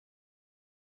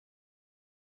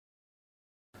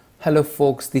Hello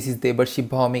folks, this is Debarshi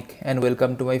Bhaumik and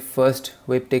welcome to my first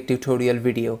web tech tutorial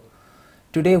video.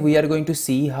 Today we are going to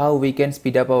see how we can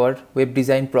speed up our web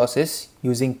design process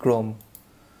using Chrome.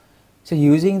 So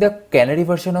using the Canary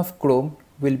version of Chrome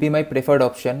will be my preferred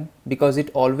option because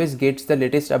it always gets the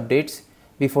latest updates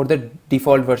before the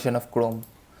default version of Chrome.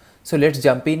 So let's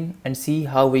jump in and see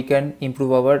how we can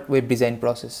improve our web design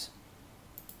process.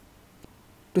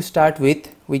 To start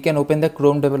with, we can open the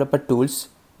Chrome Developer Tools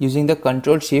using the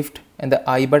Ctrl Shift and the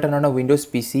I button on a Windows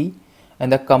PC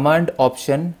and the Command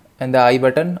Option and the I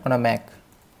button on a Mac.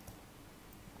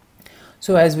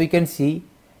 So as we can see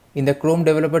in the Chrome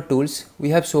Developer Tools, we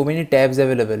have so many tabs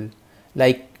available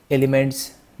like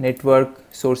Elements,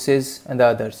 Network, Sources and the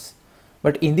others.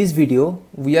 But in this video,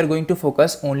 we are going to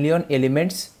focus only on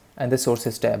Elements and the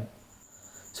Sources tab.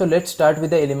 So let's start with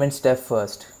the Elements tab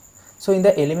first. So in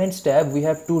the Elements tab, we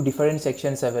have two different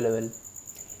sections available.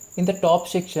 In the top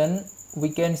section, we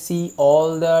can see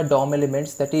all the DOM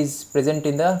elements that is present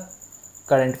in the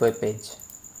current web page.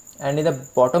 And in the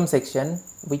bottom section,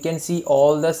 we can see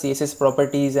all the CSS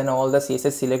properties and all the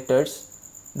CSS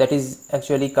selectors that is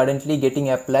actually currently getting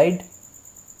applied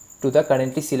to the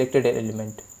currently selected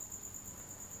element.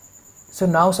 So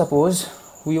now suppose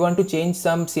we want to change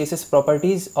some CSS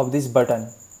properties of this button.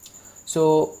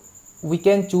 So we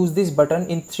can choose this button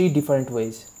in three different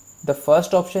ways. The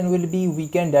first option will be we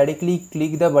can directly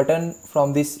click the button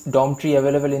from this DOM tree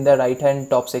available in the right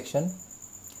hand top section.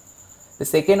 The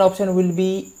second option will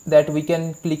be that we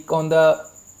can click on the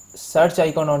search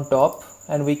icon on top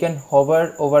and we can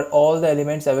hover over all the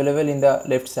elements available in the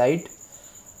left side,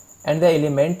 and the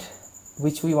element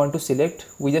which we want to select,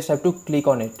 we just have to click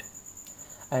on it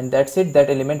and that's it, that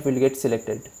element will get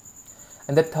selected.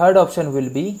 And the third option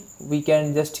will be we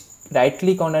can just right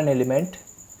click on an element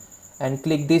and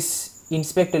click this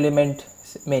inspect element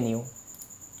menu.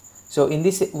 So in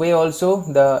this way also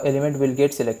the element will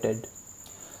get selected.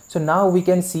 So now we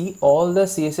can see all the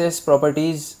CSS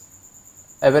properties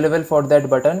available for that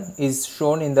button is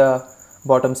shown in the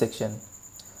bottom section.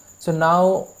 So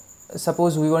now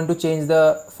suppose we want to change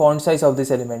the font size of this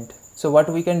element. So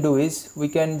what we can do is we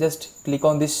can just click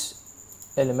on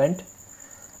this element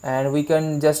and we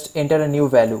can just enter a new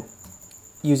value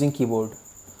using keyboard.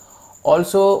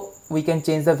 Also we can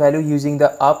change the value using the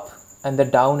up and the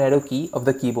down arrow key of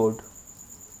the keyboard.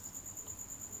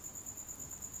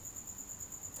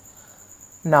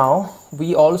 Now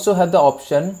we also have the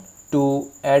option to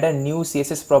add a new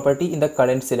CSS property in the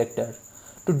current selector.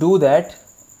 To do that,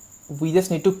 we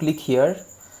just need to click here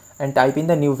and type in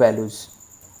the new values.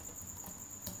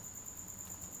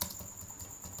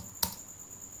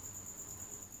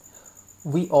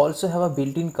 We also have a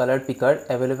built-in color picker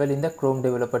available in the Chrome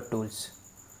Developer Tools.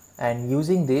 And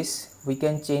using this, we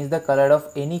can change the color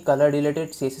of any color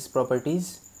related CSS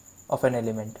properties of an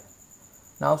element.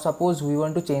 Now suppose we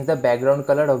want to change the background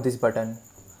color of this button.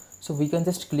 So we can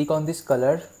just click on this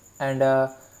color and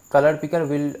a color picker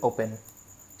will open.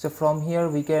 So from here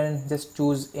we can just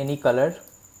choose any color,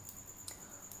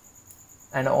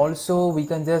 and also we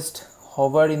can just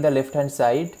hover in the left hand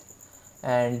side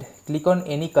and click on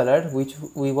any color which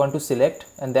we want to select,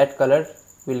 and that color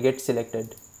will get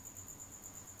selected.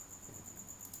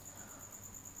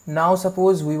 Now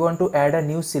suppose we want to add a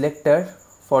new selector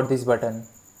for this button.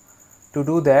 To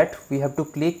do that, we have to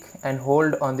click and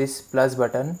hold on this plus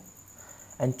button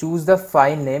and choose the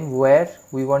file name where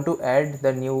we want to add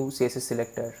the new CSS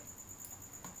selector.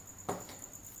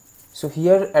 So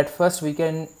here at first we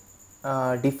can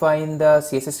define the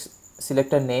CSS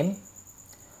selector name,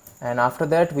 and after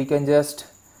that we can just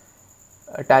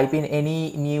type in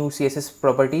any new CSS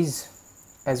properties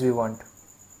as we want.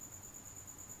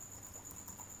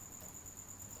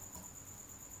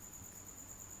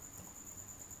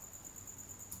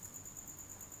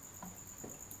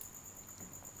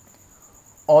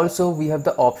 Also we have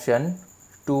the option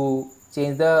to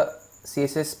change the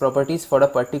CSS properties for a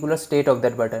particular state of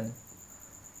that button.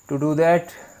 To do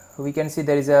that, we can see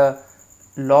there is a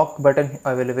lock button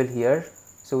available here.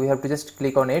 So we have to just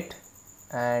click on it,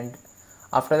 and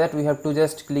after that we have to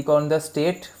just click on the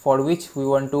state for which we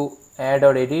want to add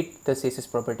or edit the CSS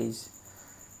properties.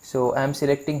 So I am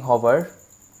selecting hover,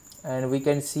 and we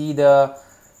can see the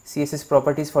CSS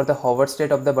properties for the hover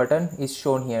state of the button is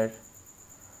shown here.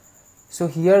 So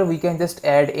here we can just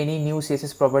add any new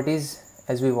CSS properties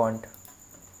as we want.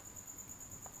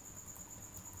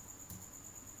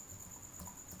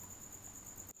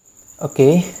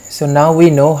 Okay, so now we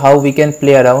know how we can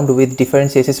play around with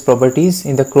different CSS properties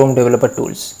in the Chrome Developer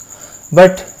Tools.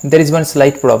 But there is one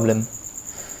slight problem.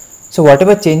 So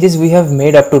whatever changes we have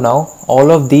made up to now,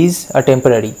 all of these are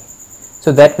temporary.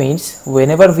 So that means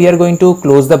whenever we are going to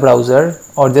close the browser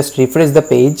or just refresh the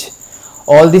page,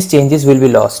 all these changes will be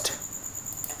lost.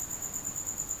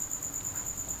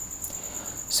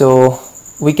 So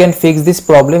we can fix this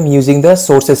problem using the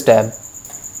Sources tab.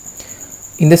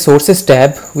 In the Sources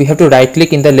tab, we have to right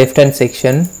click in the left hand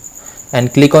section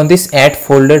and click on this Add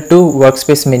Folder to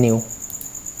Workspace menu.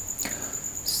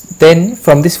 Then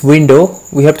from this window,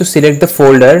 we have to select the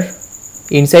folder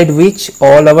inside which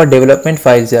all our development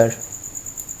files are.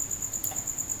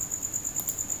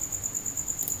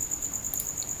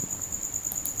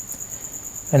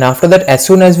 And after that, as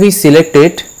soon as we select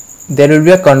it, there will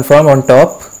be a confirm on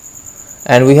top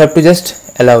and we have to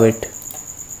just allow it.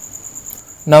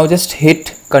 Now just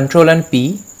hit Ctrl and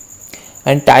P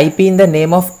and type in the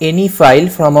name of any file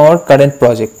from our current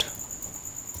project.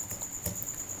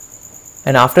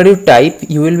 And after you type,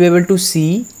 you will be able to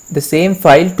see the same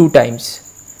file 2 times.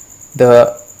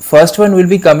 The first one will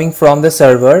be coming from the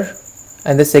server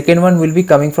and the second one will be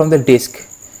coming from the disk.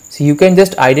 So you can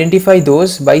just identify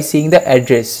those by seeing the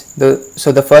address.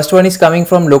 So the first one is coming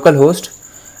from localhost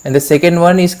and the second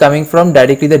one is coming from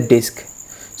directly the disk.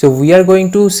 So we are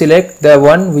going to select the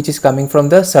one which is coming from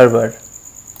the server.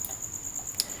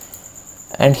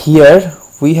 And here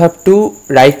we have to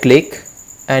right click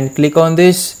and click on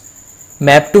this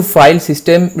Map to File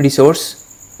System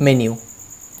Resource menu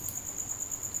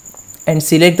and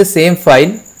select the same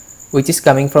file which is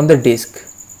coming from the disk.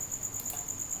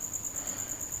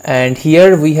 And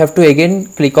here we have to again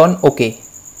click on OK.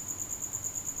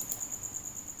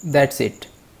 That's it.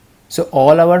 So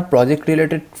all our project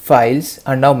related files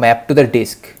are now mapped to the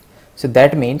disk. So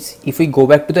that means if we go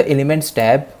back to the Elements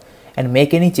tab and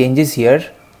make any changes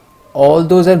here, all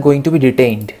those are going to be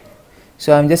retained.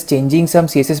 So I'm just changing some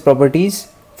CSS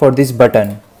properties for this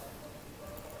button.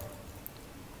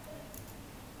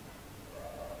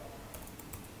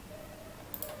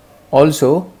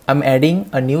 Also, I'm adding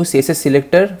a new CSS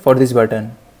selector for this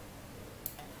button.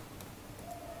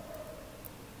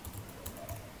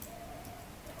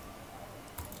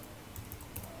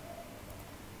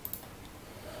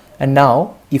 And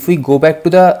now if we go back to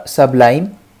the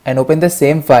Sublime and open the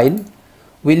same file,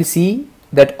 we'll see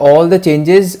that all the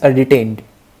changes are retained.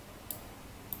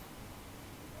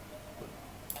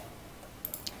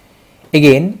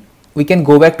 Again, we can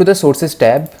go back to the Sources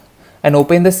tab and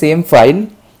open the same file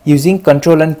using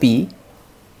Ctrl and P.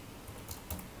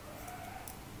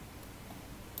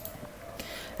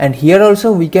 And here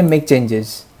also we can make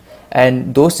changes,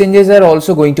 and those changes are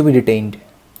also going to be retained.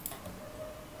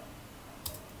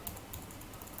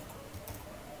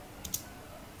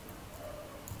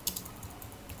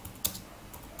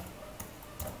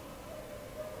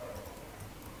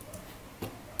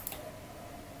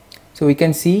 So we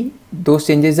can see those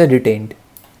changes are retained.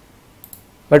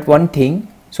 But one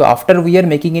thing, so after we are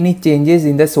making any changes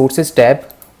in the Sources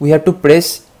tab, we have to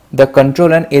press the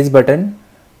Ctrl and S button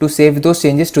to save those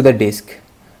changes to the disk.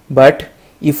 But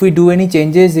if we do any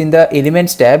changes in the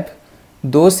Elements tab,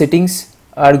 those settings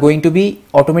are going to be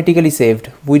automatically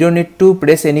saved. We don't need to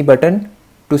press any button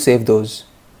to save those.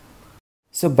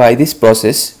 So by this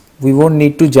process, we won't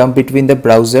need to jump between the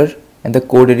browser and the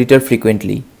code editor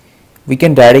frequently. We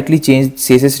can directly change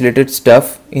CSS related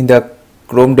stuff in the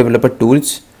Chrome Developer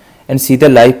Tools and see the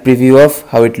live preview of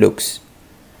how it looks.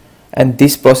 And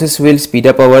this process will speed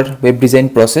up our web design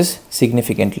process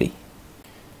significantly.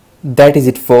 That is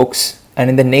it, folks, and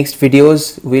in the next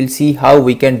videos we'll see how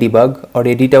we can debug or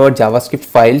edit our JavaScript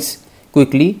files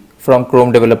quickly from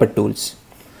Chrome Developer Tools.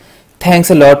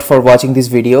 Thanks a lot for watching this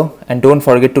video, and don't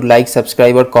forget to like,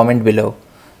 subscribe or comment below.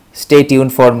 Stay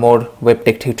tuned for more web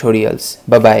tech tutorials.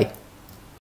 Bye bye.